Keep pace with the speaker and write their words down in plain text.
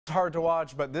It's hard to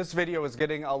watch, but this video is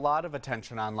getting a lot of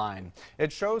attention online.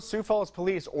 It shows Sioux Falls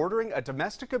police ordering a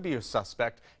domestic abuse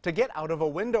suspect to get out of a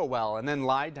window well and then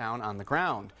lie down on the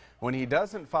ground. When he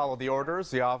doesn't follow the orders,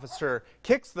 the officer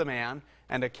kicks the man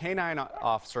and a canine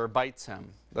officer bites him.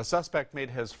 The suspect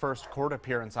made his first court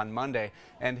appearance on Monday,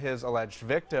 and his alleged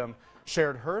victim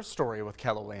shared her story with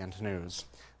KELOLAND News.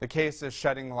 The case is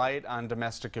shedding light on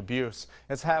domestic abuse.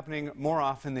 It's happening more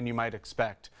often than you might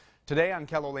expect. Today on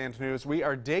KELOLAND News, we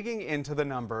are digging into the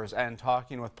numbers and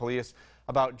talking with police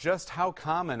about just how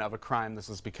common of a crime this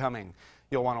is becoming.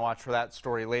 You'll want to watch for that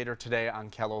story later today on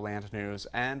KELOLAND News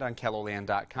and on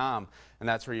KELOLAND.com. And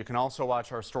that's where you can also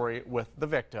watch our story with the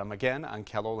victim, again on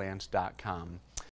KELOLAND.com.